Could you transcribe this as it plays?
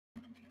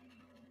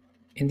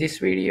In this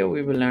video,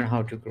 we will learn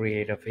how to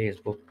create a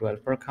Facebook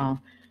developer account.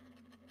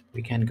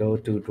 We can go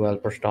to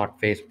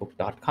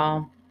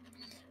developers.facebook.com,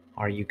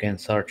 or you can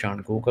search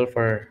on Google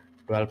for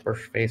developers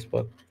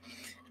Facebook,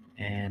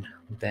 and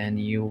then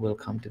you will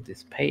come to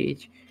this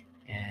page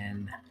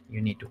and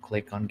you need to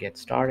click on get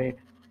started,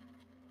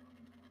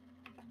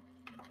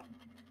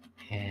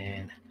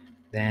 and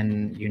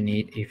then you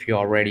need, if you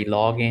already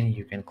log in,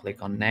 you can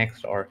click on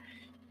next, or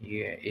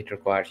it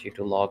requires you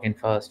to log in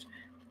first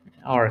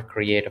or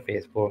create a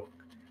Facebook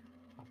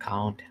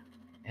account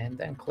and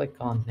then click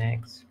on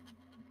next.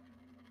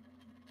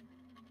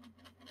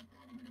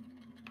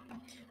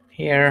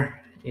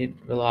 Here it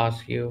will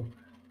ask you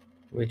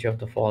which of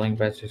the following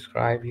best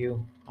describe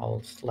you.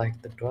 I'll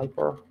select the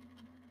developer,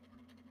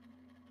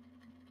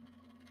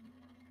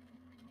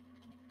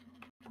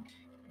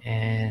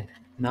 and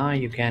now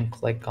you can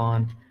click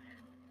on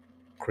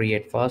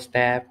create first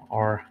tab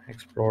or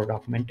explore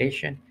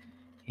documentation.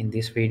 In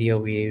this video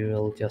we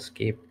will just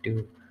skip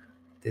to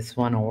this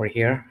one over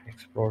here,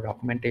 explore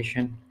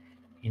documentation.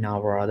 In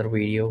our other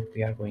video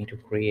we are going to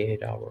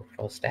create our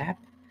first tab,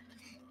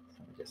 so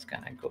I'm just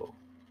gonna go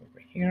over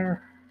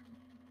here,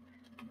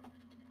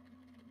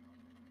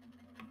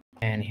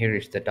 and here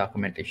is the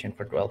documentation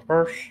for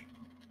developers.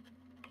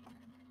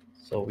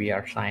 So we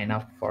are sign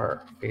up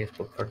for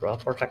Facebook for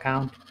developers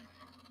account,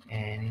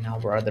 and in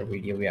our other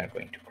video we are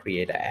going to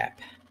create an app.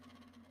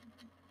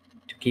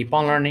 To keep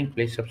on learning,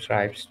 please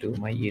subscribe to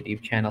my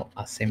YouTube channel,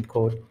 Asim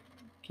Code.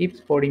 Keep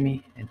supporting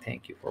me, and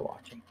thank you for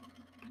watching.